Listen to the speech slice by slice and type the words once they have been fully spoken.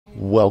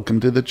Welcome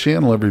to the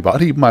channel,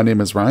 everybody. My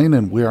name is Ryan,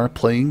 and we are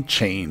playing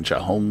Change, a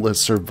homeless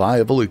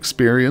survival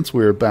experience.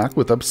 We are back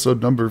with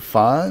episode number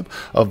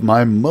 5 of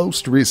my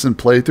most recent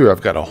playthrough.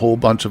 I've got a whole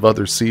bunch of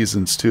other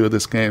seasons, too, of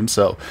this game,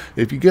 so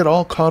if you get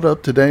all caught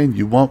up today and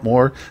you want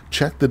more,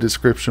 check the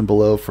description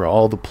below for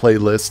all the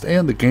playlists,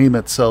 and the game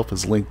itself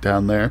is linked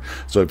down there.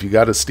 So if you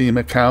got a Steam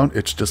account,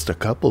 it's just a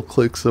couple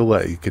clicks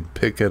away. You can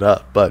pick it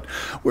up, but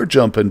we're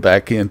jumping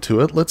back into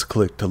it. Let's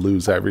click to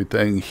lose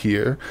everything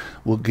here.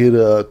 We'll get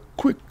a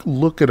quick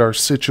look at our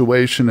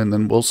situation, and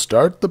then we'll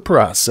start the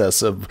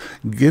process of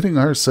getting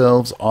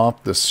ourselves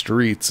off the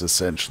streets,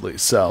 essentially.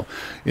 So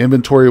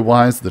inventory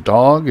wise, the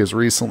dog is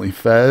recently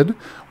fed.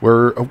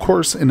 We're of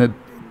course in a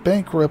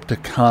bankrupt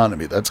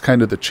economy. That's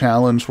kind of the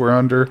challenge we're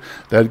under.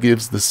 That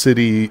gives the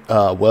city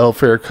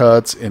welfare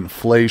cuts.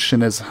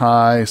 Inflation is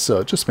high, so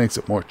it just makes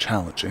it more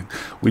challenging.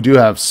 We do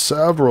have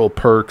several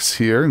perks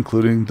here,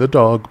 including the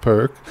dog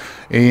perk,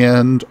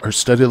 and our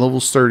study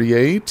level's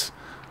 38.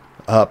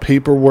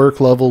 Paperwork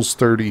levels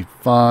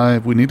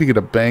 35. We need to get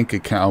a bank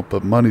account,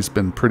 but money's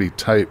been pretty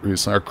tight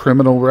recently. Our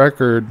criminal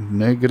record,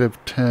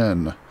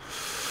 -10.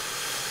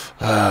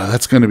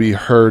 That's going to be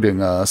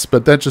hurting us,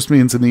 but that just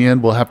means in the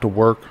end we'll have to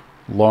work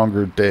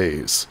longer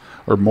days,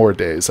 or more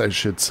days, I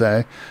should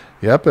say.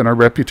 Yep, and our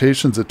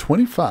reputation's at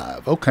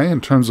 25. Okay, in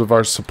terms of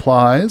our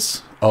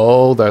supplies,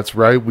 oh, that's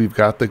right, we've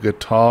got the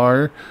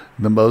guitar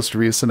in the most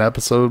recent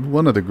episode,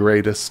 one of the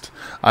greatest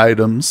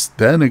items.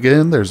 Then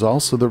again, there's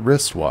also the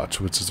wristwatch,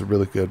 which is a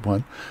really good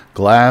one.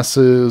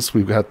 Glasses,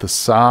 we've got the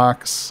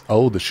socks.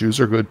 Oh, the shoes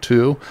are good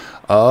too.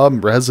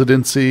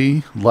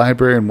 Residency,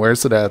 library, and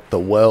where's it at? The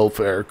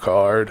welfare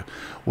card.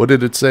 What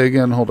did it say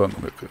again? Hold on,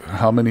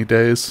 how many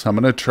days? I'm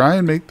going to try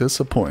and make this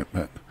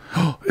appointment.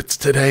 It's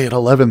today at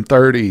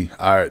 11:30.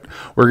 All right,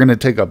 we're going to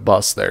take a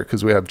bus there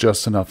because we have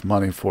just enough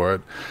money for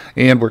it.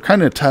 And we're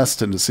kind of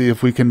testing to see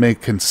if we can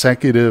make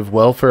consecutive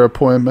welfare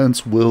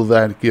appointments. Will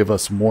that give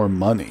us more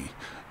money?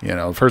 You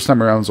know, the first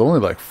time around was only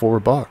like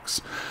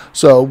 $4.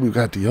 So we've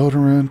got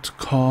deodorant,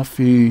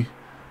 coffee.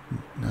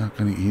 Not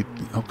going to eat.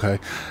 Okay.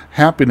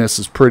 Happiness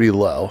is pretty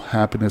low.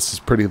 Happiness is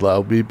pretty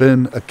low. We've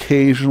been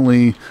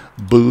occasionally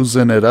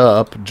boozing it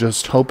up,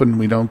 just hoping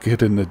we don't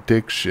get an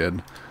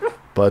addiction.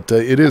 But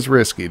it is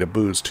risky to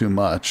booze too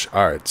much.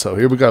 All right, so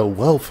here we go.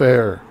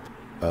 Welfare.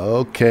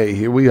 Okay,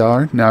 here we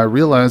are. Now, I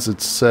realize it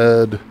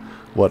said,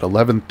 what,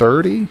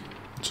 11:30?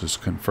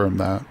 Just confirm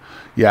that.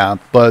 Yeah,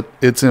 but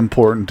it's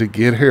important to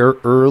get here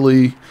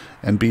early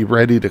and be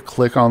ready to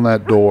click on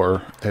that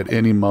door at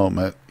any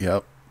moment.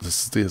 Yep,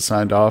 this is the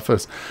assigned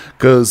office.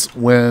 Because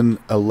when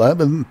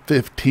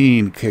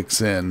 11:15 kicks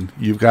in,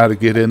 you've got to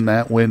get in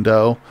that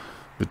window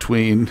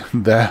between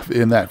that,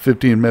 in that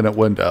 15-minute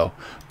window,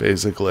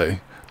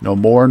 basically. No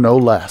more, no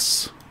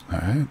less. All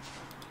right.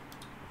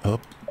 Oh,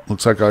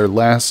 looks like our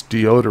last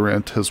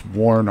deodorant has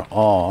worn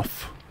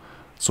off.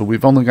 So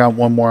we've only got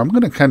one more. I'm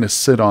going to kind of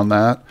sit on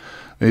that,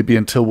 maybe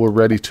until we're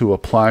ready to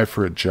apply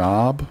for a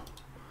job.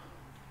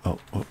 Oh,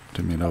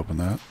 didn't mean to open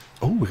that.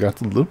 Oh, we got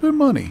a little bit of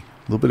money.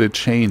 A little bit of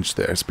change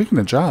there. Speaking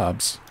of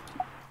jobs.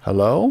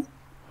 Hello?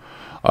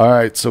 All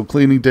right, so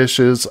cleaning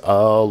dishes.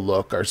 Oh,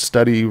 look, our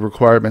study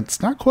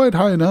requirement's not quite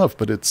high enough,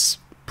 but it's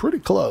pretty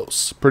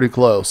close. Pretty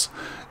close.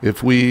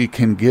 If we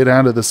can get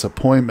out of this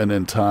appointment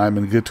in time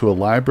and get to a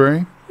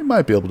library, we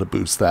might be able to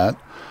boost that.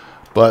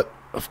 But,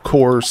 of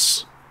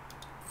course,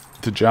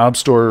 the job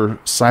store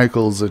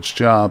cycles its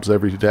jobs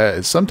every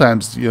day.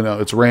 Sometimes, you know,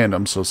 it's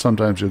random, so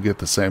sometimes you'll get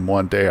the same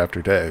one day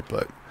after day,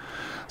 but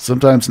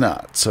sometimes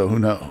not, so who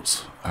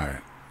knows. All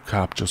right,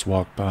 cop just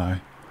walked by.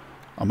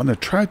 I'm going to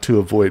try to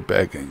avoid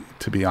begging,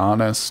 to be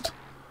honest.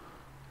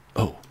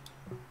 Oh,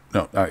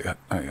 no, not yet,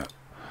 not yet.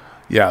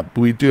 Yeah,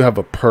 we do have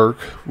a perk,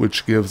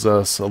 which gives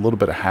us a little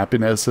bit of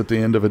happiness at the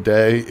end of a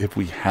day if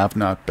we have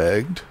not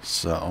begged.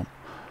 So,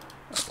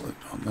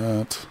 on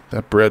that.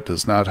 That bread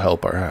does not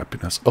help our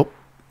happiness. Oh,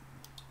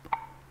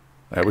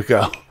 there we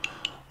go.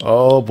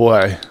 Oh,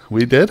 boy.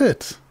 We did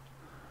it.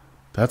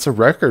 That's a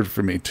record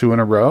for me. 2 in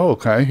a row.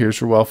 Okay, here's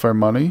your welfare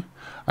money.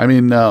 I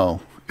mean, no,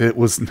 it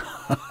was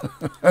not.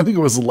 I think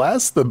it was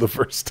less than the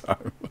first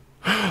time.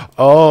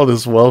 Oh,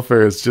 this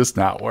welfare is just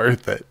not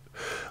worth it.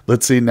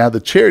 Let's see, now the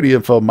charity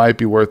info might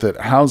be worth it.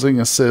 Housing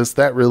assist,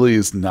 that really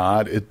is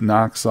not. It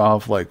knocks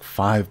off like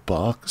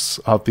 $5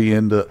 off the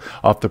end,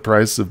 off the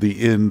price of the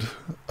end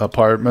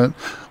apartment.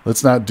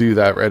 Let's not do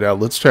that right now.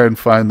 Let's try and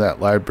find that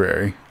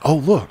library. Oh,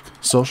 look,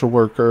 social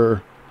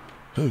worker.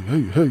 Hey,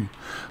 hey, hey.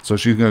 So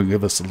she's going to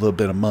give us a little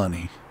bit of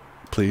money,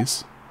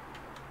 please.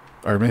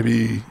 Or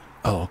maybe,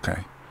 oh,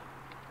 okay.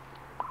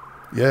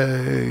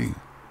 Yay.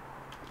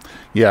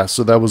 Yeah,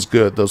 so that was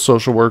good. Those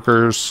social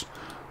workers,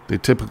 they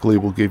typically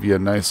will give you a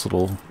nice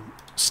little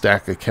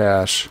stack of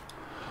cash.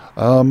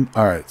 All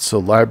right, so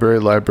library.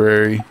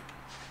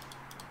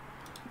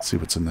 Let's see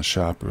what's in the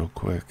shop real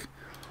quick.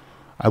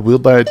 I will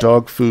buy a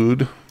dog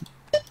food.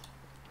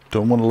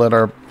 Don't want to let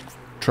our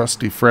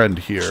trusty friend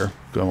here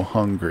go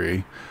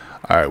hungry.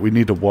 All right, we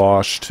need to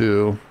wash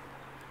too.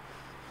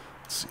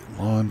 Let's see,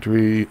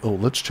 laundry. Oh,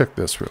 let's check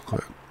this real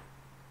quick.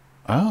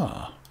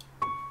 Ah,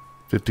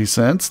 50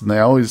 cents, and they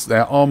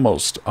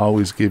almost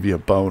always give you a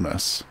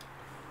bonus.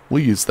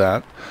 We'll use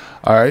that.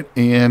 All right,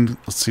 and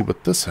let's see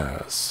what this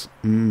has.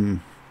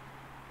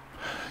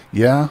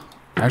 Yeah,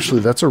 actually,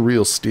 that's a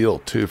real steal,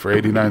 too, for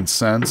 89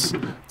 cents.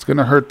 It's going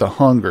to hurt the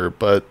hunger,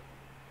 but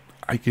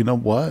you know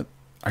what?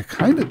 I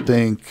kind of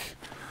think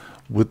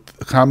with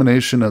the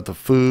combination of the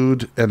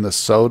food and the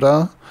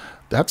soda,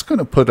 that's going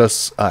to put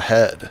us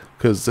ahead,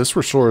 because this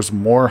restores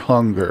more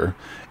hunger,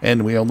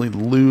 and we only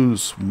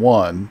lose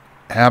one,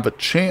 have a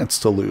chance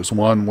to lose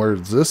one,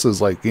 whereas this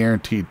is like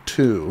guaranteed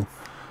 2.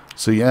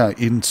 So yeah,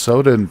 eating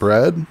soda and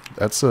bread,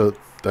 that's a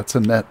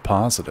net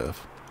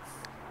positive.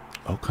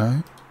 Okay.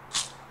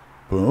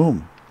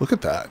 Boom. Look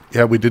at that.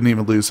 Yeah, we didn't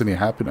even lose any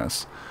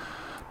happiness.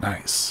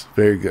 Nice.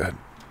 Very good.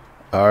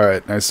 All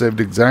right. I saved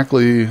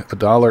exactly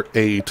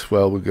 $1.08.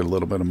 Well, we get a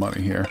little bit of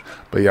money here.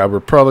 But yeah, we're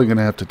probably going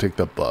to have to take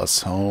the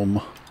bus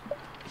home.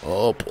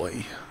 Oh,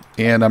 boy.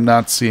 And I'm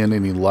not seeing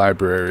any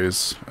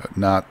libraries.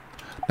 Not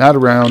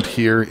around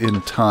here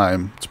in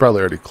time. It's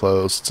probably already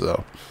closed,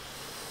 so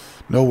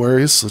no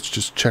worries. Let's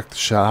just check the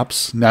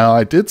shops. Now,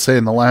 I did say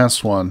in the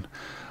last one,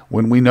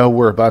 when we know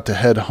we're about to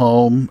head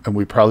home and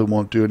we probably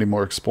won't do any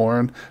more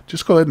exploring,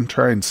 just go ahead and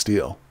try and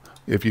steal.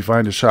 If you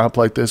find a shop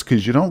like this,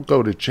 because you don't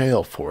go to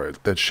jail for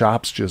it. That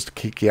shops just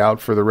kick you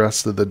out for the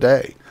rest of the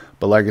day.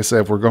 But like I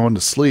said, if we're going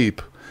to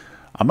sleep,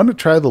 I'm going to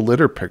try the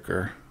litter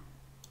picker.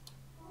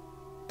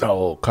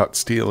 Oh, caught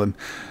stealing.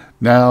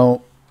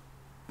 Now,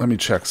 let me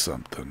check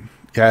something.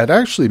 Yeah, it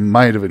actually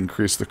might have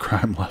increased the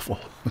crime level.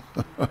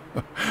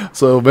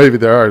 So maybe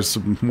there are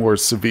some more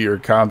severe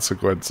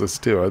consequences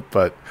to it.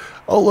 But,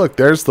 oh, look,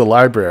 there's the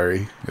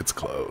library. It's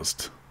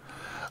closed.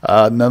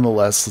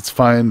 Nonetheless, let's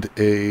find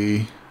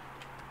a...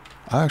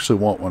 I actually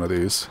want one of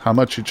these. How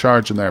much you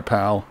charging there,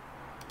 pal?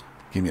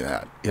 Give me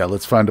that. Yeah,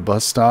 let's find a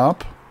bus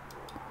stop.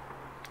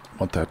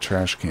 Want that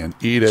trash can.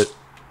 Eat it.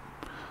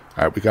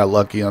 All right, we got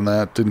lucky on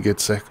that. Didn't get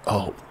sick.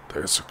 Oh,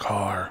 there's a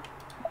car.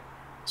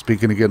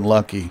 Speaking of getting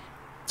lucky,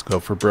 let's go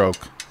for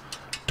broke.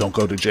 Don't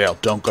go to jail.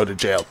 Don't go to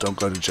jail. Don't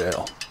go to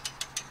jail.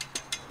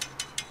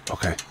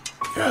 Okay.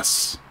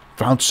 Yes.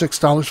 Found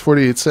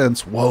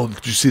 $6.48. Whoa,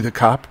 did you see the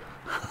cop?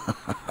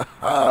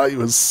 He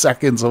was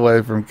seconds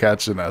away from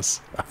catching us.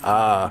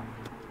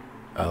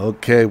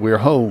 Okay, we're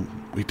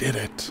home. We did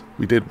it.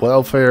 We did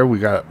welfare.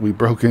 We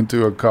broke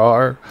into a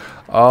car.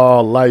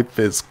 Oh, life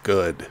is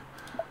good.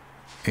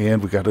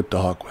 And we got a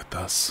dog with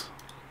us.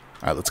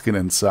 All right, let's get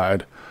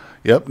inside.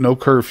 Yep, no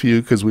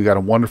curfew because we got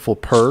a wonderful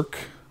perk,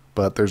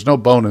 but there's no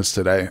bonus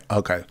today.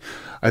 Okay.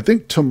 I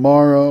think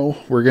tomorrow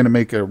we're going to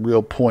make a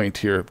real point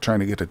here of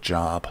trying to get a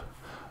job.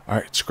 All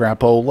right,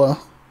 Scrapola.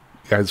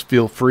 You guys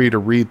feel free to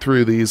read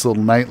through these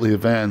little nightly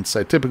events.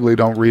 I typically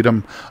don't read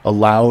them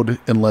aloud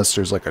unless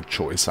there's like a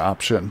choice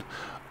option.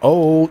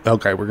 Oh,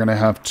 okay, we're going to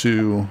have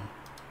to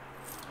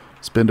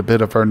spend a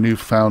bit of our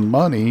newfound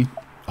money.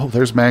 Oh,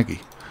 there's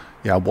Maggie.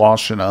 Yeah,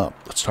 washing up.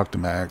 Let's talk to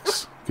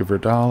Mags. Give her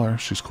 $1.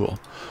 She's cool.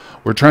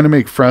 We're trying to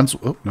make friends.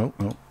 Oh, no.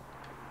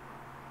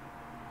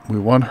 We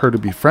want her to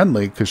be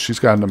friendly because she's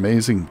got an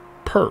amazing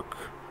perk.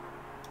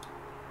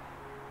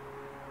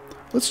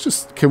 Let's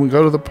just... Can we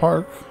go to the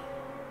park?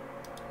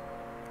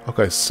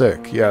 Okay,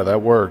 sick. Yeah,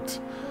 that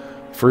worked.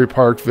 Free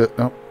park...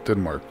 No,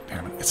 didn't work.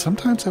 Damn it.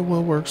 Sometimes it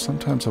will work.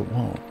 Sometimes it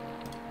won't.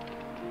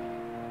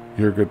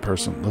 You're a good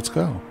person. Let's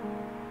go.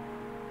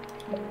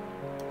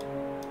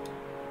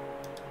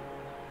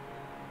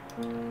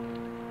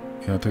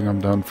 Yeah, I think I'm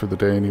done for the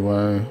day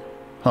anyway.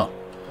 Huh.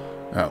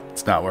 No,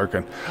 it's not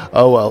working.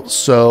 Oh, well,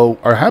 so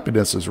our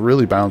happiness is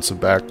really bouncing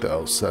back,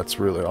 though, so that's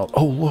really all.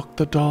 Oh, look,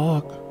 the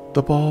dog.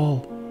 The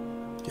ball.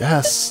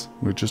 Yes.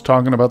 We were just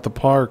talking about the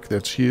park.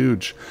 That's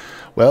huge.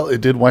 Well,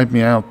 it did wipe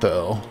me out,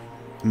 though.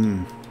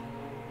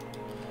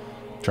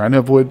 Trying to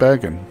avoid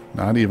begging.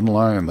 Not even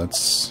lying.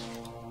 That's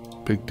a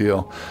big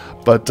deal.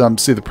 But,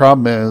 see, the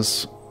problem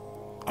is...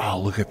 Oh,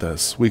 look at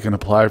this. We can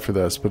apply for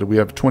this, but we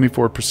have a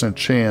 24%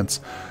 chance...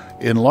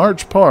 In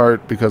large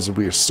part because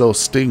we are so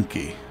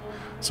stinky.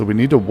 So we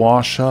need to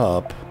wash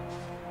up.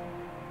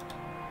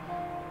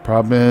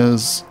 Problem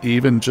is,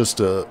 even just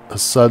a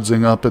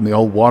sudsing up in the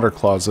old water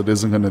closet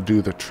isn't going to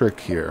do the trick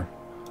here.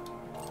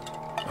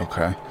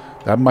 Okay.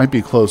 That might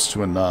be close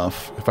to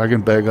enough. If I can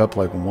beg up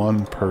like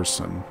one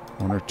person.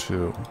 One or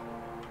two.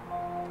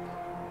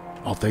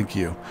 Oh, thank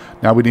you.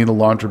 Now we need a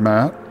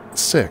laundromat.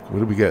 Sick. What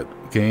do we get?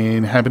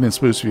 Gain happiness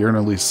boost if you earn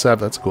at least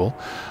 7. That's cool.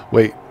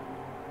 Wait.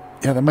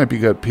 Yeah, that might be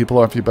good. People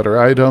offer you better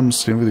items,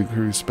 significantly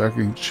increased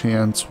packing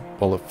chance,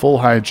 while at full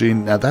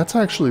hygiene. Now, that's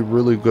actually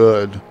really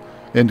good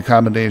in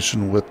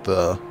combination with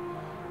the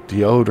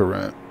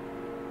deodorant.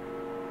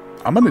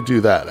 I'm going to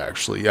do that,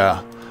 actually,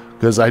 yeah.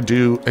 Because I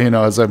do, you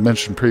know, as I've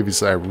mentioned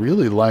previously, I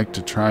really like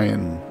to try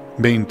and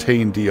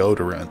maintain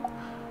deodorant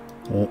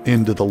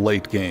into the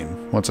late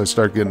game. Once I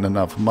start getting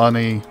enough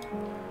money,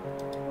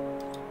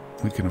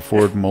 we can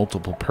afford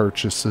multiple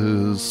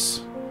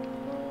purchases.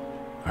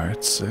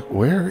 Alright, sick.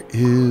 Where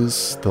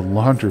is the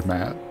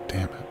laundromat?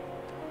 Damn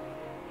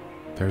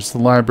it. There's the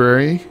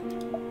library.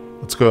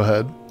 Let's go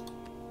ahead.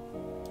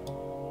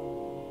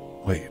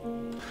 Wait.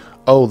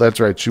 Oh, that's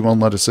right. She won't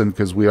let us in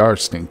because we are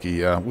stinky.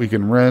 Yeah, we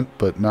can rent,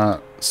 but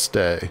not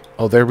stay.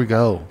 Oh, there we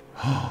go.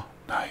 Oh,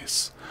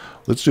 nice.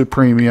 Let's do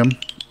premium.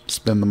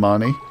 Spend the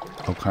money.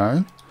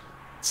 Okay.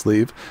 Let's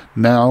leave.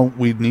 Now,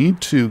 we need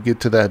to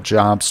get to that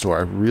job store.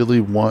 I really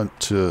want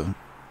to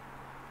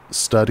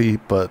study,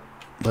 but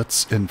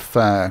let's, in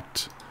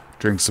fact,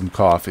 drink some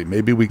coffee.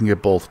 Maybe we can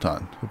get both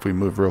done if we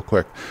move real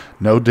quick.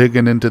 No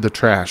digging into the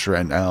trash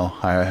right now.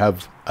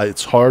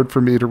 It's hard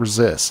for me to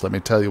resist, let me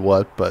tell you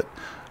what, but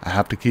I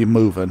have to keep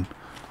moving.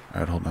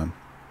 All right, hold on.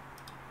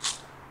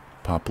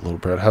 Pop a little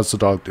bread. How's the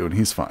dog doing?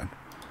 He's fine.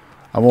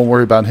 I won't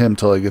worry about him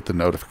till I get the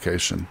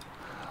notification.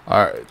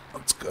 All right,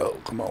 let's go.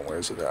 Come on,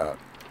 where's it at?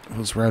 It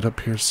was right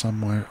up here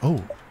somewhere.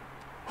 Oh.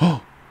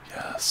 Oh,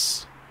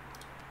 yes.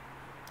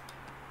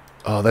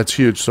 Oh, that's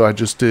huge. So I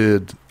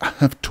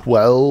have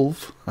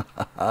 12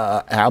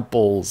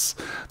 apples.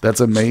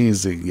 That's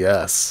amazing.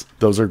 Yes.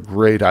 Those are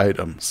great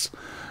items.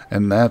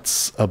 And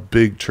that's a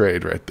big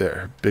trade right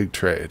there. Big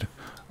trade.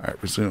 All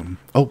right, resume.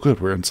 Oh,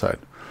 good. We're inside.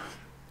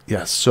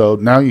 Yes. So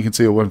now you can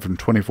see it went from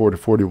 24 to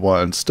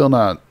 41. Still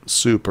not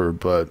super,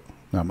 but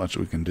not much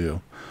we can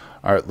do.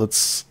 All right,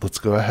 let's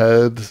go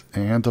ahead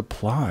and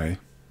apply.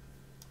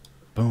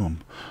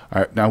 Boom.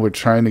 All right, now we're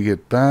trying to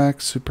get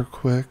back super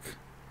quick.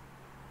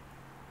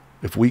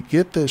 If we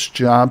get this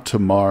job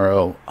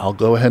tomorrow, I'll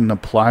go ahead and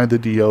apply the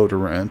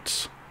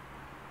deodorant.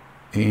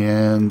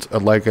 And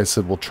like I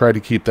said, we'll try to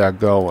keep that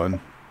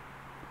going.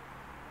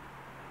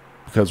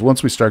 Because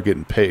once we start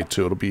getting paid,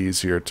 too, it'll be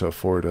easier to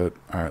afford it.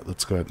 All right,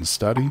 let's go ahead and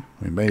study.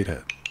 We made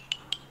it.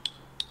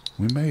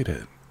 We made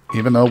it.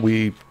 Even though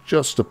we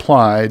just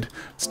applied,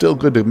 it's still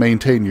good to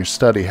maintain your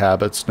study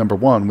habits. Number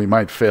one, we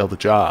might fail the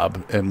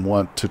job and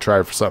want to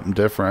try for something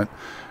different.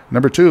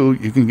 Number two,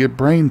 you can get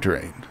brain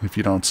drain. If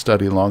you don't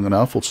study long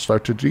enough, will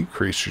start to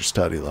decrease your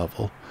study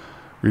level.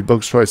 Read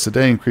books twice a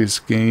day, increase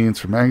gains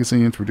from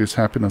magazines, reduce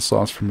happiness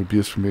loss from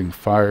abuse from being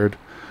fired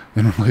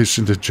in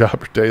relation to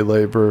job or day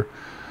labor.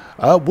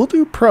 We'll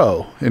do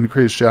pro,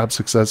 increase job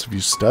success if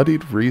you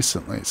studied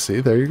recently. See,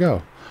 there you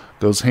go.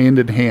 Goes hand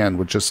in hand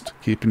with just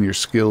keeping your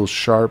skills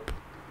sharp.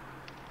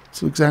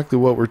 It's exactly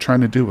what we're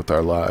trying to do with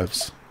our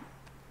lives.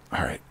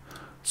 All right,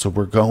 so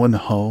we're going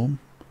home.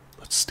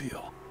 Let's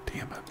steal.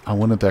 Damn it. I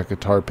wanted that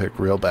guitar pick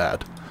real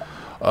bad.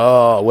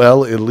 Oh,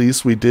 well, at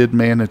least we did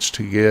manage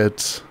to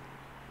get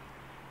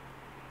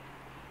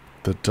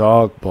the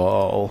dog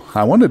ball.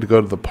 I wanted to go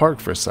to the park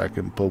for a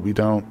second, but we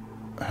don't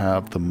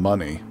have the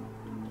money.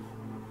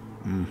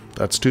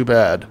 That's too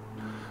bad.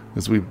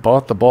 Because we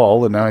bought the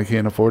ball and now I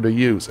can't afford to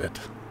use it.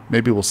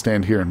 Maybe we'll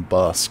stand here and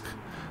busk.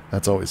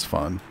 That's always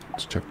fun.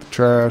 Let's check the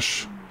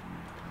trash.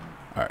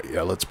 Alright,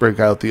 yeah, let's break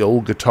out the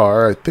old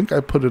guitar. I think I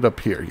put it up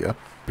here. Yep,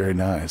 very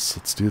nice.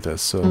 Let's do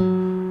this. So,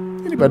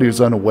 anybody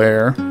who's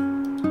unaware,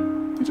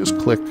 you just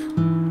click.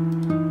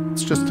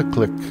 It's just a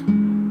click.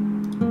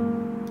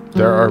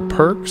 There are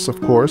perks, of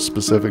course,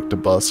 specific to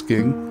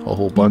busking. A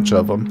whole bunch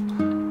of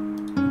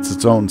them. It's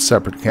its own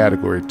separate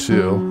category,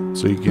 too.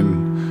 So you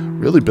can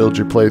really build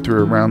your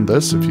playthrough around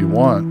this if you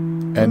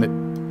want.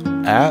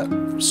 And at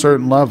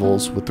certain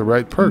levels, with the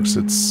right perks,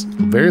 it's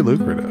very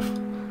lucrative.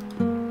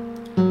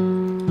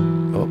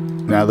 Oh,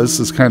 now this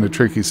is kind of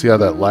tricky. See how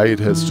that light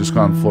has just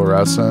gone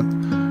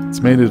fluorescent?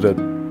 It's made it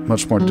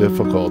much more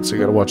difficult, so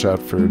you gotta watch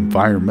out for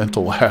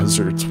environmental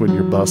hazards when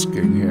you're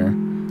busking here.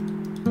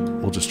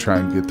 We'll just try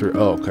and get through.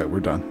 Oh, okay, we're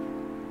done.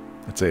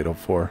 It's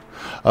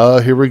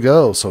 8:04. Here we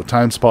go. So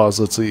times pause.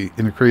 Let's see.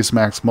 Increase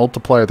max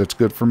multiplier. That's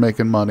good for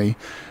making money.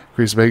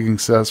 Increase baking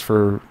success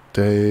for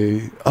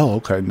day. Oh,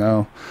 okay.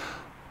 Now,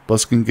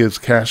 busking gives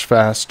cash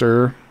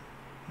faster.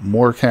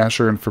 More cash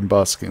earned from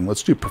busking.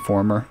 Let's do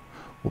performer.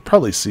 We'll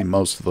probably see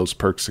most of those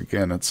perks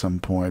again at some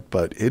point,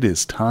 but it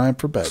is time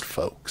for bed,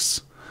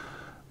 folks.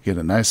 Get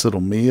a nice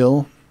little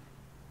meal.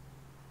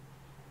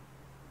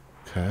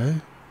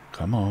 Okay.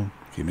 Come on.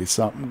 Give me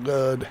something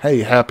good. Hey,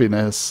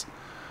 happiness.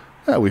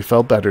 Yeah, we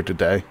felt better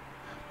today.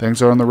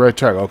 Things are on the right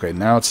track. Okay,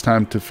 now it's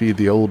time to feed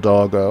the old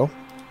doggo.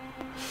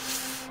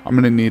 I'm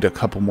going to need a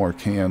couple more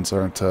cans,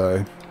 aren't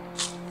I?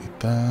 Eat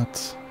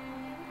that.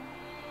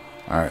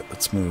 Alright,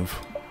 let's move.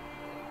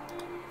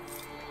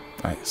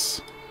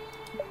 Nice.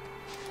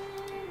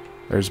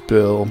 There's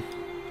Bill.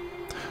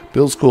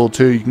 Bill's cool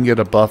too. You can get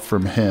a buff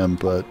from him,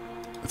 but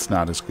it's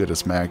not as good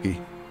as Maggie.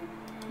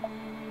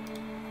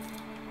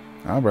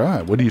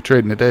 Alright, what are you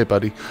trading today,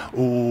 buddy?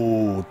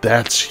 Ooh,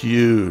 that's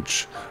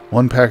huge.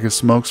 1 pack of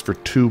smokes for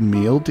 2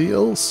 meal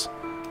deals?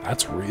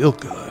 That's real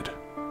good.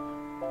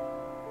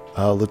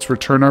 Let's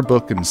return our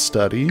book and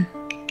study.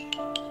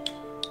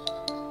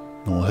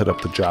 And we'll hit up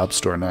the job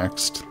store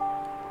next.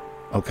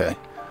 Okay.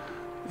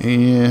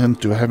 And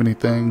do I have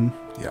anything?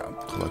 Yeah,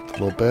 collect a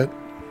little bit.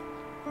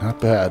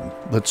 Not bad.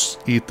 Let's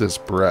eat this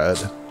bread.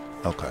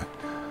 Okay.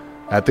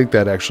 I think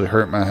that actually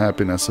hurt my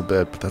happiness a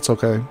bit, but that's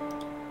okay.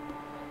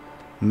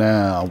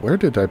 Now, where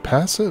did I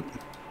pass it?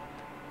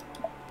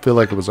 I feel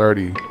like it was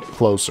already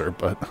closer,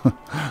 but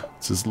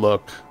let's just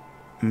look.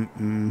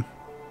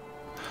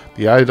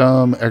 The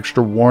item,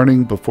 extra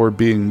warning before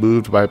being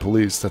moved by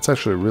police. That's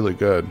actually really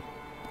good.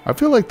 I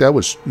feel like that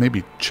was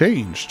maybe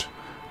changed.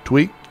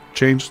 Tweaked,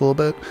 changed a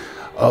little bit.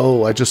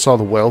 Oh, I just saw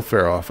the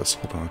welfare office.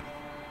 Hold on.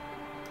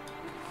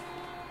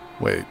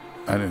 Wait,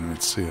 I didn't even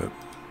see it.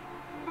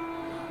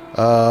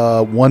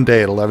 One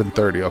day at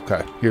 11:30.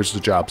 Okay, here's the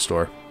job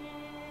store.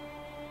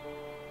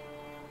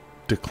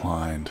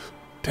 Declined.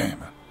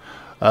 Damn it.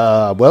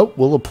 Well,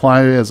 we'll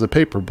apply as a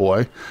paper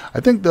boy. I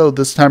think, though,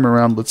 this time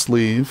around, let's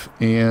leave.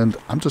 And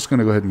I'm just going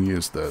to go ahead and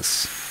use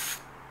this.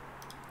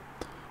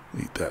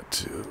 Eat that,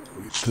 too.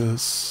 Eat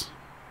this.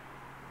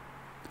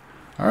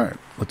 Alright,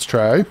 let's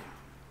try.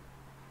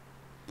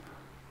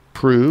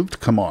 Proved.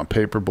 Come on,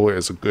 paper boy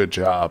is a good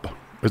job.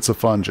 It's a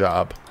fun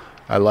job.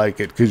 I like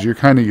it because you're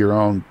kind of your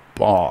own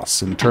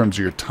boss in terms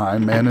of your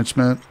time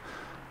management.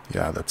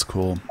 Yeah, that's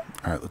cool.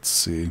 Alright, let's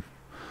see.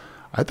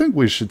 I think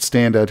we should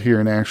stand out here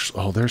and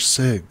actually... Oh, there's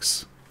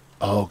cigs.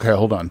 Oh, okay,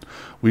 hold on.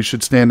 We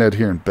should stand out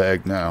here and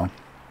beg now.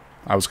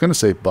 I was going to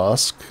say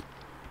busk,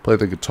 play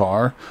the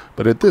guitar,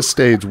 but at this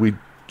stage we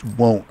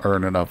won't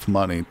earn enough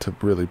money to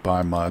really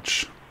buy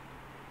much.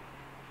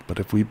 But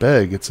if we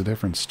beg, it's a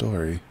different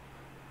story.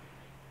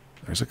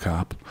 There's a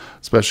cop.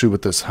 Especially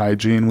with this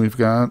hygiene we've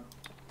got.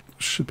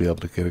 Should be able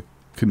to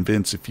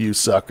convince a few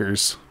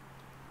suckers.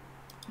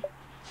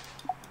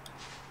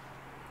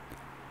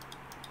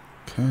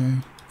 Okay.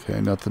 Okay,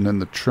 nothing in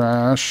the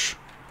trash.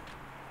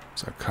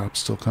 Is that cop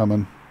still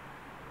coming?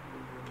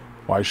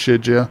 Why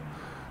should you?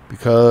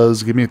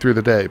 Because get me through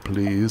the day,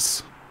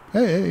 please.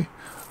 Hey.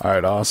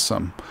 Alright,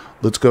 awesome.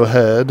 Let's go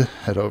ahead.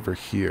 Head over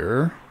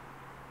here.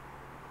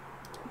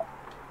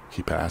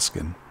 Keep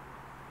asking.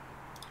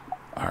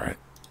 Alright.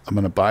 I'm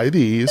going to buy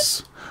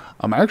these.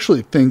 I'm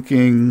actually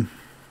thinking...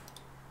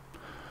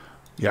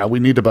 Yeah, we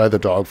need to buy the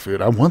dog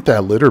food. I want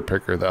that litter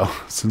picker, though,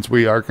 since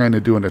we are kind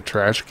of doing a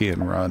trash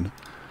can run.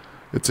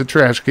 It's a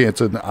trash can. It's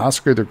an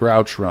Oscar the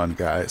Grouch run,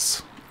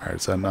 guys. All right,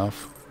 is that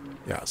enough?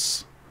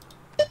 Yes.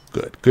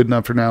 Good. Good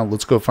enough for now.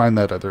 Let's go find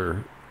that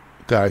other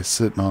guy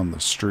sitting on the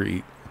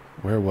street.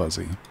 Where was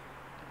he?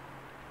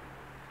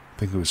 I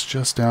think it was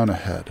just down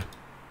ahead.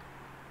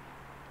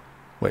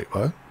 Wait,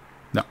 what?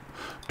 No.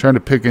 I'm trying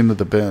to pick into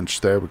the bench.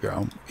 There we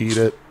go. Eat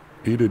it.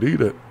 Eat it,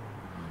 eat it.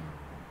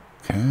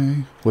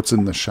 Okay. What's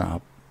in the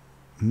shop?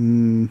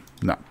 No.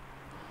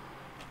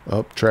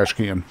 Oh, trash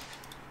can.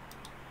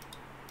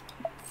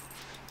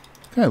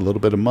 Okay, a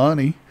little bit of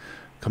money.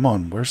 Come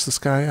on, where's this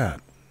guy at?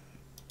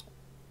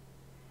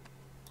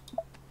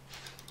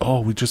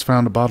 Oh, we just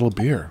found a bottle of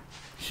beer.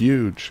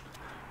 Huge.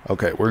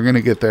 Okay, we're going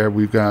to get there.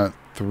 We've got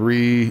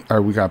we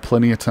got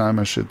plenty of time,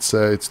 I should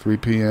say. It's 3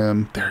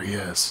 p.m. There he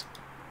is.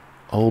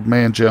 Old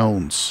Man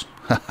Jones.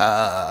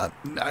 Haha,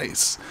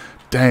 nice.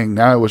 Dang,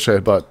 now I wish I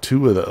had bought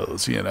 2 of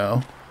those, you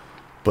know.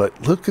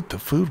 But look at the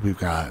food we've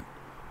got.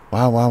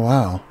 Wow, wow,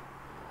 wow.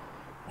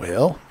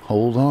 Well,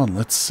 hold on,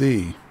 let's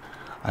see.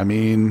 I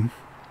mean...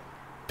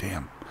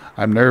 Damn.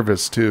 I'm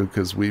nervous, too,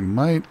 because we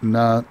might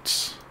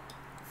not...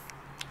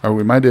 Or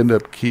we might end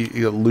up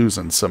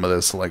losing some of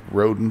this, like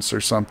rodents or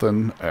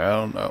something. I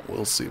don't know.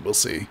 We'll see. We'll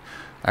see.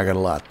 I got a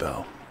lot,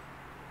 though.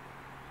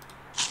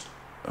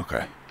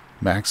 Okay.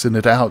 Maxing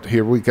it out.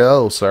 Here we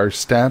go. So our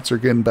stats are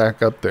getting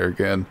back up there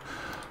again.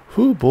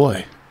 Whew,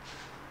 boy.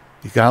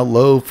 You got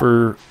low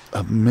for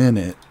a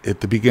minute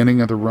at the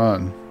beginning of the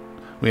run.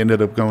 We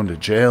ended up going to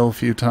jail a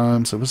few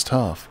times. It was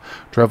tough.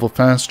 Travel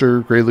faster,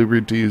 greatly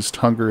reduced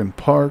hunger in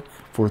park.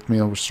 4th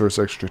meal restores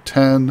extra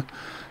 10.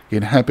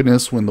 Gain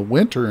happiness when the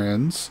winter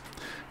ends.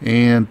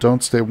 And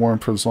don't stay warm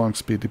for as long.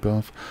 Speed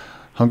debuff.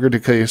 Hunger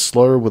decay is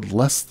slower with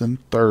less than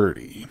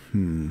 30.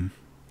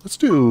 Let's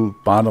do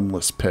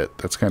bottomless pit.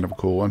 That's kind of a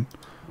cool one.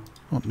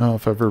 I don't know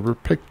if I've ever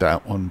picked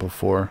that one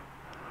before.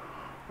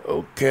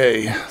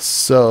 Okay,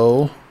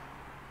 so...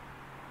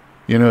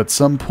 You know, at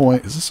some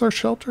point... Is this our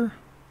shelter?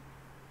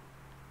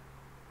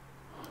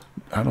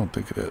 I don't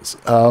think it is.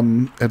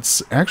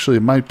 It's actually,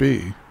 it might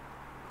be.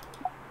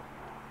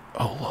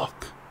 Oh,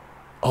 look.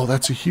 Oh,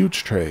 that's a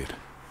huge trade.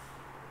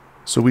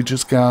 So we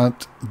just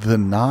got the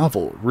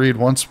novel. Read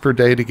once per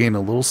day to gain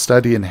a little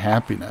study and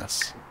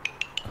happiness.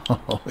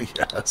 Oh,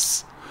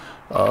 yes.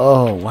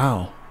 Oh,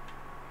 wow.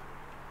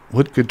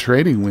 What good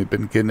trading we've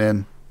been getting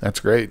in. That's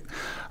great.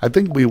 I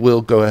think we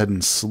will go ahead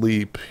and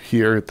sleep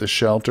here at the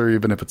shelter,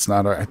 even if it's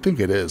not our... I think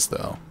it is,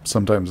 though.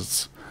 Sometimes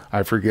it's...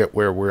 I forget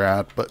where we're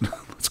at, but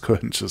let's go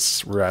ahead and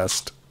just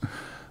rest.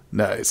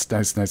 Nice,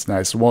 nice, nice,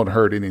 nice. It won't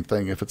hurt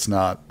anything if it's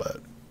not,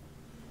 but...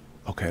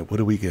 Okay, what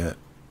do we get?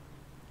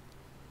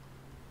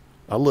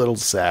 A little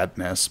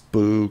sadness.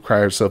 Boo, cry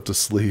herself to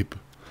sleep.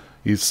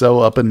 He's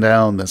so up and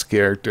down, this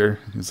character.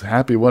 He's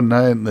happy one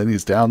night, and then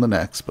he's down the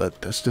next,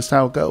 but that's just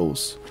how it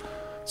goes.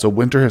 So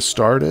winter has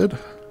started.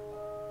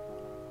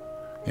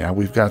 Yeah,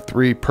 we've got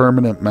 3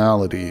 permanent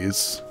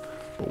maladies,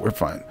 but we're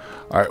fine.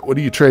 All right, what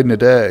are you trading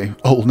today?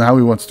 Oh, now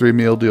he wants 3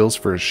 meal deals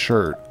for his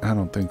shirt. I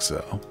don't think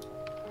so.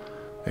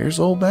 There's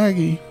old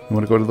Maggie. You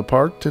want to go to the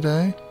park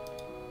today?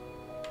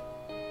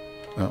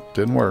 No,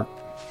 didn't work.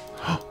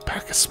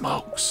 Pack of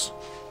smokes.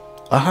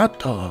 A hot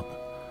dog.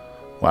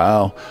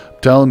 Wow.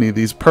 I'm telling you,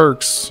 these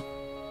perks...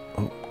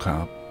 Oh,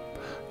 cop.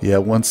 Yeah,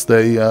 once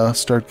they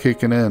start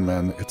kicking in,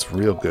 man, it's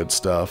real good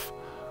stuff.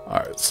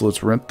 Alright, so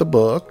let's rent the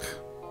book.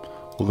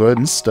 We'll go ahead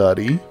and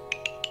study.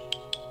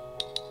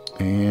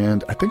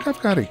 And I think I've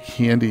got a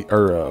candy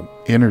or a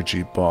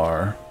energy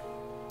bar.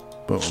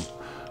 Boom.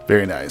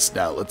 Very nice.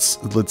 Now let's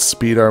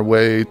speed our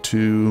way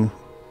to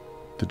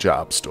the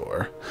job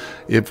store.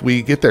 If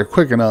we get there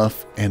quick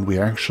enough and we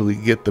actually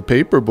get the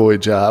paperboy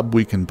job,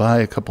 we can buy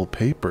a couple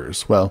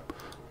papers. Well,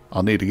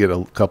 I'll need to get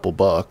a couple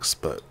bucks,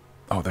 but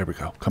oh, there we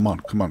go. Come on,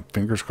 come on.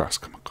 Fingers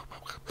crossed. Come on, come on,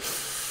 come on.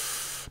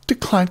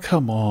 Decline,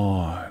 come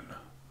on.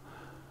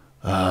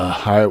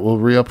 All right, we'll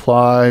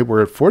reapply.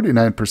 We're at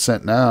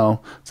 49%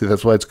 now. See,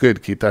 that's why it's good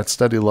to keep that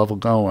study level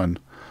going.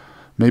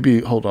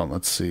 Maybe, hold on,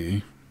 let's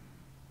see.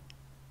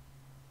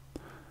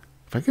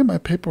 If I get my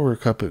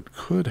paperwork up, it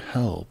could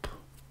help.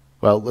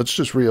 Well, let's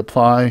just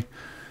reapply.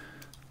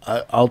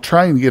 I'll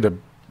try and get a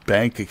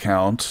bank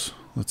account.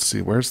 Let's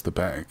see, where's the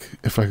bank?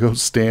 If I go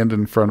stand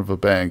in front of a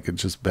bank and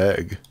just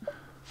beg,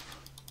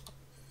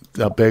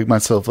 I'll beg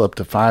myself up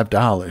to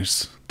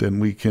 $5. Then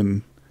we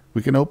can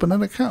open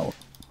an account.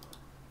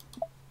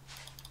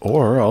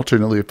 Or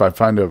alternately, if I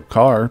find a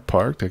car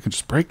parked, I can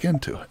just break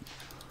into it.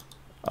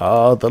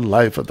 Oh, the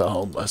life of the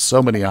homeless.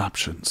 So many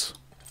options.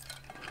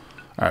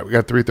 All right, we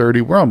got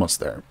 3:30. We're almost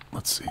there.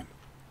 Let's see.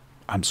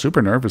 I'm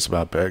super nervous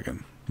about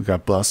begging. We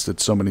got busted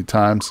so many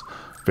times.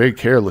 Very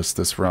careless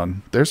this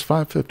run. There's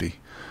 550.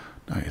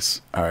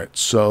 Nice. All right,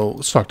 so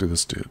let's talk to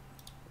this dude.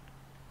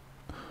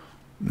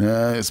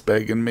 Nah, it's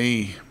begging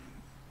me.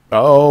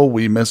 Oh,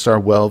 we missed our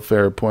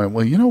welfare point.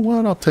 Well, you know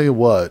what? I'll tell you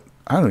what.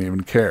 I don't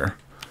even care.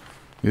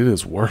 It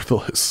is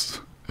worthless.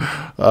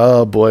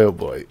 Oh, boy, oh,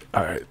 boy.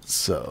 All right,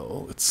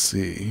 so let's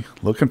see.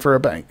 Looking for a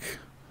bank.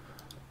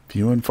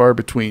 Few and far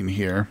between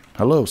here.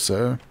 Hello,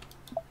 sir.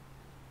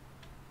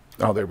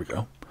 Oh, there we go.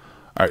 All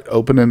right,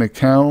 open an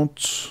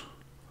account.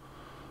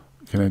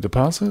 Can I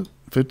deposit?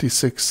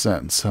 56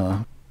 cents,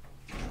 huh?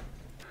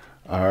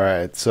 All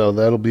right, so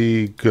that'll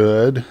be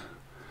good.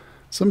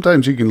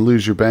 Sometimes you can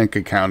lose your bank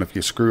account if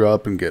you screw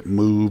up and get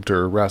moved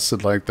or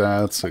arrested like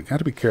that, so you got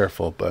to be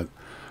careful. But,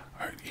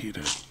 all right, eat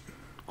it.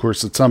 Of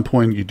course, at some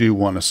point, you do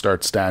want to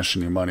start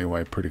stashing your money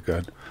away pretty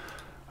good.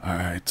 All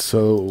right,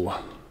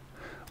 so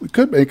we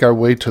could make our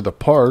way to the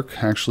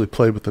park, actually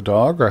play with the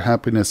dog. Our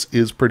happiness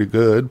is pretty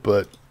good,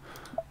 but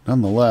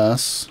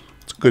nonetheless,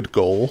 it's a good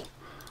goal.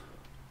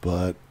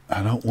 But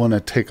I don't want to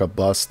take a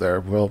bus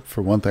there. Well,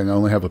 for one thing, I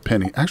only have a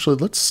penny. Actually,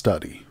 let's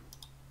study.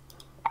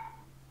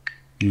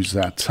 Use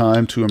that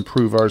time to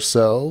improve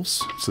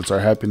ourselves, since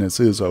our happiness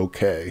is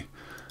okay.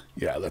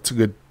 Yeah, that's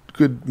a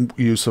good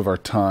use of our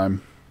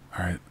time.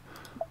 All right.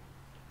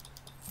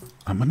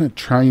 I'm going to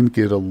try and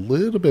get a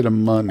little bit of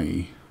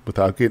money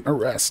without getting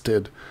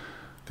arrested.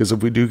 Because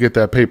if we do get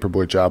that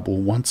paperboy job, we'll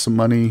want some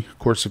money. Of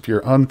course, if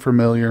you're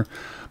unfamiliar,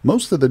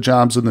 most of the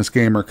jobs in this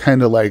game are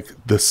kind of like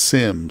the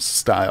Sims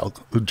style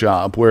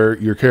job, where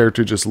your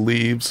character just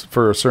leaves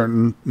for a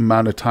certain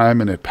amount of time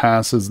and it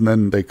passes, and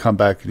then they come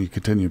back and you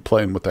continue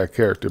playing with that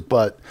character.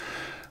 But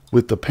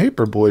with the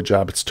paperboy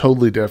job, it's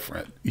totally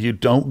different. You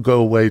don't go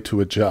away to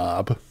a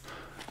job.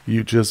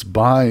 You just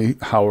buy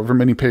however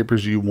many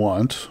papers you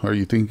want or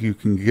you think you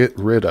can get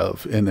rid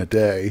of in a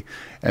day,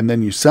 and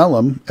then you sell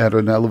them at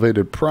an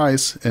elevated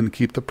price and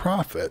keep the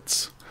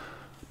profits.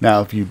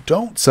 Now, if you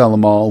don't sell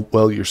them all,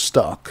 well, you're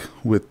stuck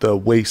with the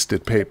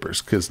wasted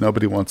papers because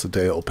nobody wants a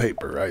day-old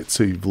paper, right?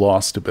 So you've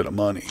lost a bit of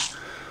money.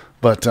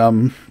 But,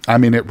 I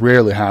mean, it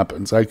rarely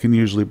happens. I can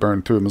usually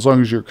burn through them. As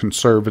long as you're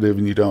conservative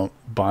and you don't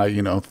buy,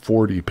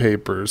 40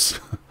 papers,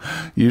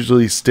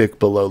 usually stick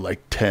below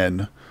like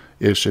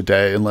 10-ish a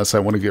day, unless I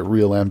want to get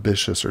real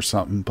ambitious or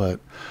something. But,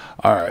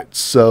 all right,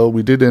 so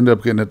we did end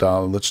up getting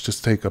 $1. Let's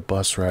just take a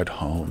bus ride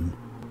home.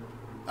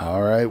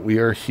 All right, we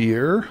are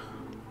here.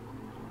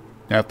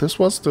 Now, if this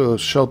was the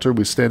shelter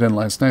we stayed in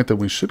last night, then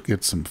we should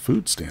get some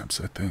food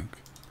stamps, I think.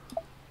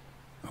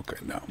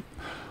 Okay, now,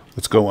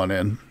 let's go on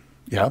in.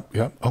 Yep,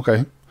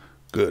 okay,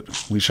 good.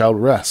 We shall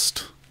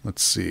rest.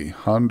 Let's see,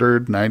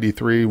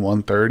 193,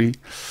 130.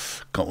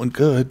 Going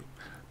good.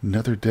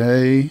 Another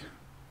day.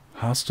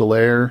 Hostile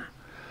air.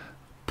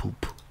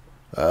 Poop.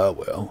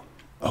 Well,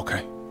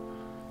 okay.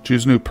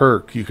 Choose new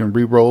perk. You can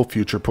re-roll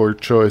future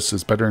perk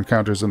choices. Better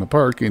encounters in the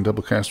park. Gain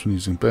double cash when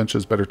using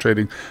benches. Better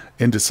trading.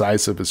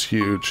 Indecisive is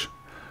huge.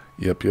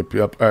 Yep.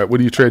 All right, what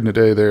are you trading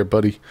today there,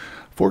 buddy?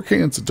 4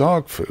 cans of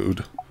dog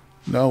food.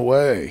 No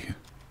way.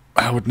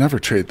 I would never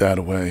trade that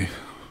away.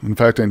 In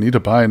fact, I need to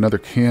buy another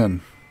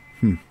can.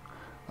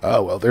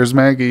 Oh, well, there's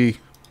Maggie.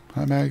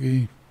 Hi,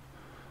 Maggie.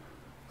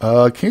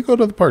 Can't go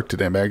to the park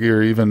today, Maggie,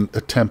 or even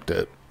attempt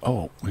it.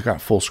 Oh, we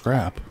got full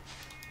scrap.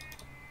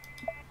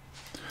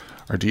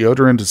 Our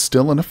deodorant is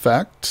still in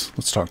effect.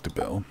 Let's talk to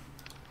Bill.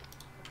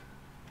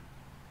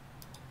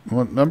 You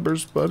want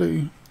numbers,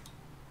 buddy?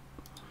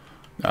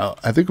 Now,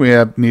 I think we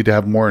need to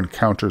have more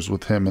encounters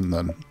with him in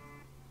the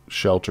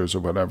shelters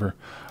or whatever.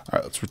 All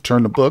right, let's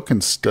return the book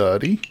and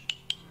study.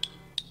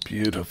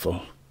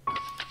 Beautiful.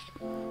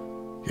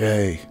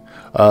 Yay.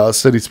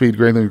 Steady speed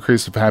greatly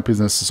increased if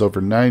happiness is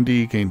over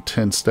 90. Gain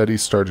 10 steady.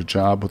 Start a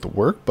job with a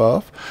work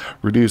buff.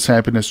 Reduce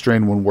happiness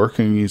drain when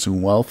working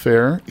using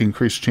welfare.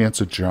 Increase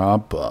chance of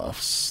job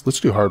buffs. Let's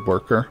do hard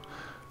worker.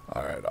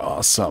 All right,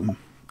 awesome.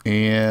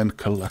 And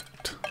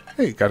collect.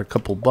 Hey, got a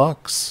couple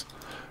bucks.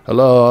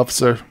 Hello,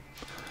 officer.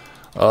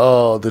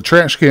 Oh, the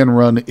trash can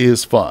run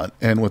is fun.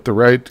 And with the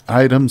right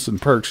items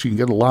and perks, you can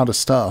get a lot of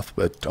stuff.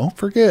 But don't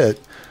forget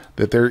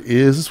that there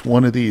is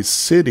one of these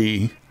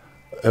city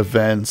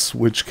events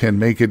which can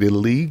make it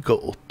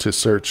illegal to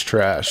search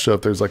trash. So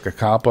if there's like a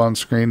cop on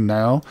screen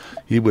now,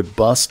 he would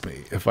bust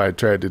me if I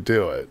tried to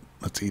do it.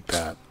 Let's eat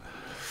that.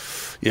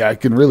 Yeah,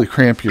 it can really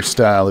cramp your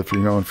style if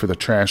you're going for the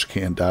trash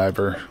can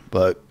diver,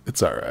 but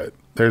it's all right.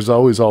 There's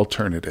always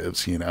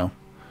alternatives, you know.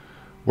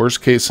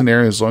 Worst case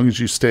scenario, as long as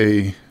you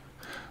stay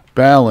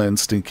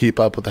balanced and keep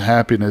up with the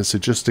happiness,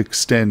 it just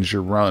extends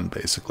your run,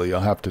 basically.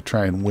 You'll have to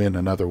try and win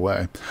another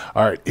way.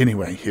 All right,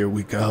 anyway, here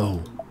we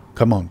go.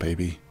 Come on,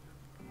 baby.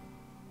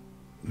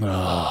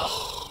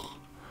 Oh.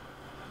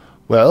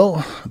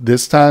 Well,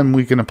 this time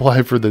we can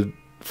apply for the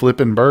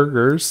flippin'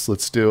 burgers.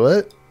 Let's do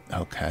it.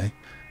 Okay,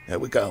 there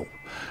we go.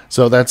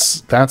 So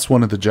that's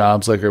one of the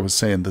jobs, like I was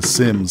saying, the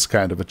Sims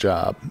kind of a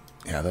job.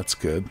 Yeah, that's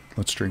good.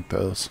 Let's drink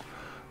those.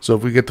 So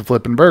if we get the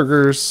flippin'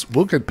 burgers,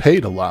 we'll get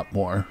paid a lot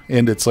more.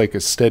 And it's like a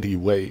steady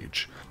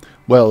wage.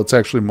 Well, it's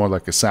actually more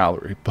like a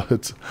salary.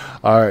 But,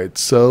 all right,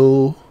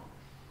 so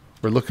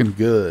we're looking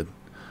good.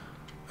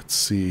 Let's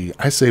see.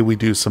 I say we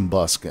do some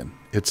busking.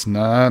 It's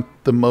not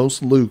the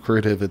most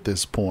lucrative at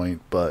this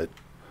point, but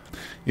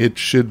it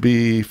should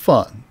be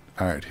fun.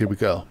 All right, here we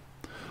go.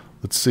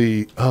 Let's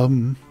see.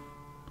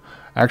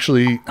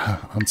 Actually,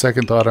 on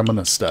second thought, I'm going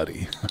to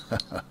study.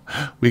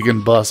 We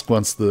can busk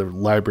once the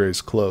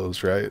library's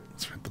closed, right?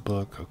 Let's read the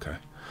book. Okay.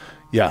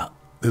 Yeah,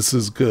 this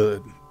is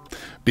good.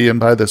 Being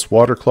by this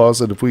water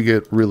closet, if we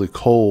get really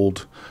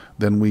cold,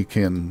 then we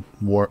can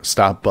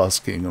stop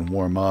busking and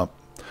warm up.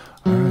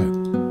 All right.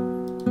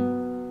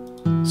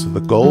 So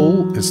the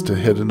goal is to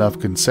hit enough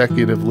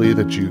consecutively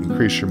that you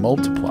increase your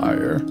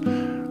multiplier.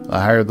 The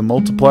higher the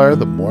multiplier,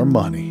 the more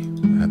money.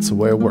 That's the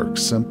way it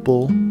works.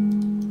 Simple.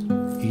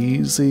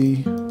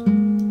 Easy.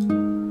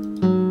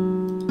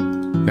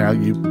 Now,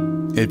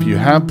 if you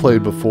have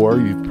played before,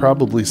 you've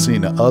probably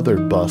seen other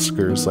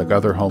buskers, like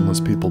other homeless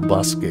people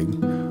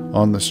busking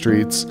on the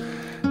streets.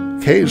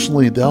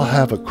 Occasionally, they'll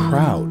have a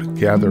crowd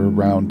gather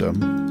around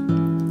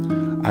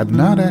them. I've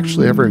not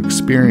actually ever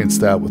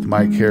experienced that with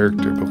my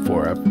character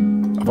before.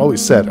 I've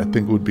always said I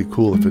think it would be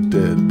cool if it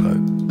did, but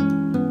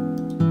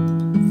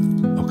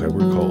okay,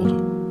 we're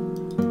cold.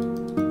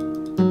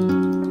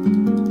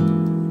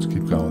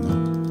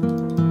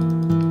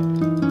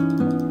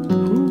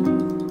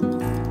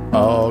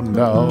 Oh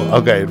no.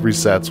 Okay, it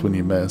resets when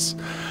you miss.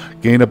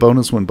 Gain a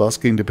bonus when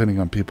busking depending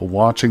on people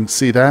watching.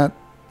 See that?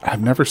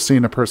 I've never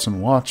seen a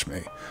person watch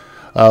me.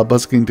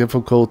 Busking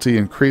difficulty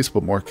increased,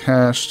 but more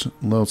cash.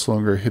 No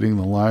longer hitting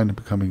the line and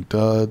becoming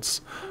duds.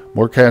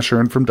 More cash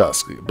earned from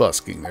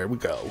busking. There we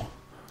go.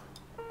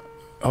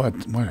 Oh,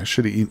 I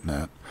should have eaten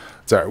that.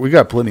 It's alright, we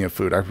got plenty of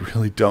food. I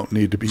really don't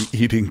need to be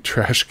eating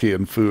trash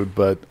can food,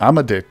 but I'm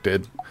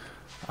addicted.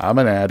 I'm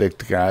an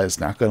addict, guys,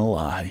 not gonna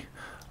lie.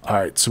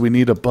 Alright, so we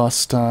need a bus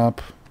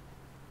stop.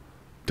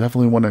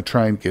 Definitely want to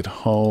try and get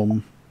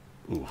home.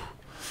 Ooh.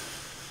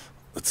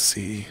 Let's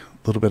see.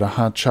 A little bit of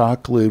hot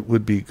chocolate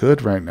would be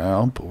good right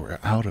now, but we're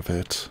out of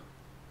it.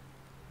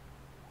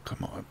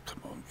 Come on, come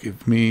on.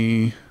 Give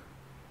me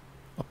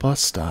a bus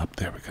stop.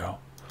 There we go.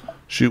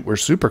 Shoot, we're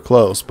super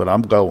close, but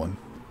I'm going.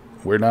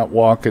 We're not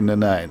walking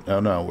tonight.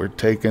 No, we're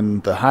taking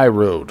the high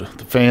road,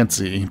 the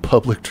fancy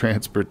public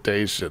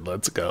transportation.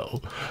 Let's go.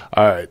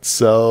 All right,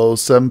 so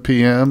 7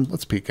 p.m.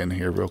 Let's peek in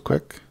here real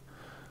quick.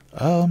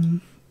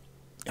 I'm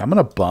going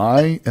to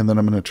buy, and then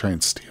I'm going to try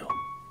and steal.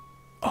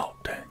 Oh,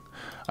 dang.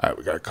 All right,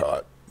 we got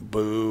caught.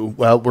 Boo.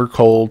 Well, we're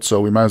cold,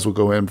 so we might as well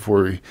go in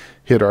before we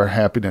hit our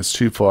happiness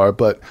too far.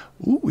 But,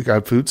 ooh, we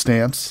got food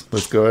stamps.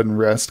 Let's go ahead and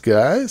rest,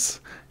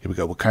 guys. Here we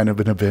go. What kind of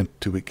an event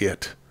do we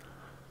get?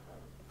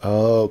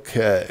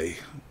 Okay,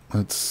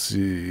 let's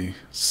see.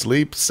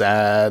 Sleep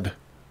sad.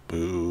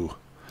 Boo.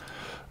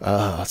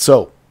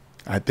 So,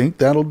 I think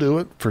that'll do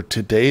it for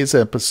today's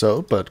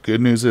episode. But good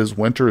news is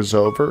winter is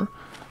over.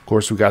 Of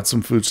course, we got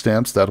some food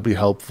stamps. That'll be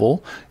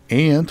helpful.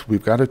 And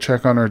we've got to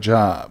check on our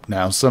job.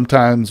 Now,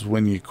 sometimes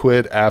when you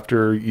quit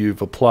after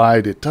you've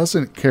applied, it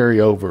doesn't carry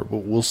over. But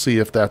we'll see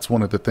if that's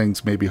one of the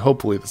things, maybe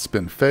hopefully, that's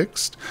been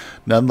fixed.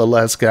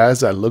 Nonetheless,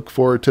 guys, I look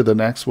forward to the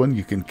next one.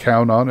 You can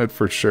count on it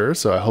for sure.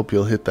 So I hope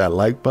you'll hit that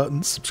like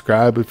button.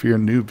 Subscribe if you're a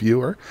new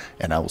viewer.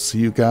 And I will see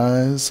you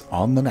guys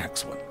on the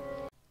next one.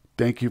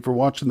 Thank you for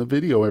watching the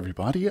video,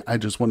 everybody. I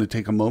just want to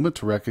take a moment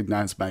to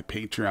recognize my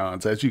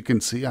Patreons. As you can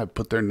see, I've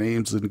put their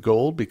names in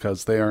gold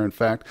because they are, in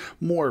fact,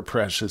 more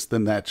precious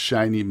than that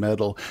shiny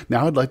metal.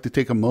 Now, I'd like to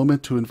take a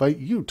moment to invite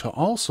you to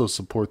also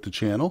support the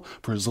channel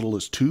for as little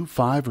as $2,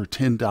 $5, or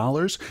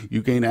 $10.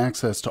 You gain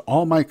access to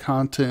all my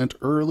content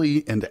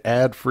early and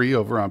ad-free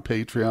over on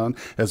Patreon,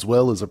 as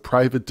well as a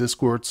private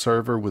Discord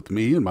server with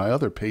me and my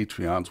other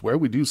Patreons where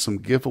we do some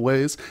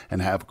giveaways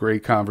and have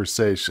great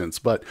conversations.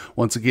 But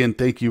once again,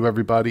 thank you,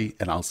 everybody,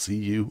 and I'll see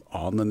you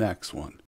on the next one.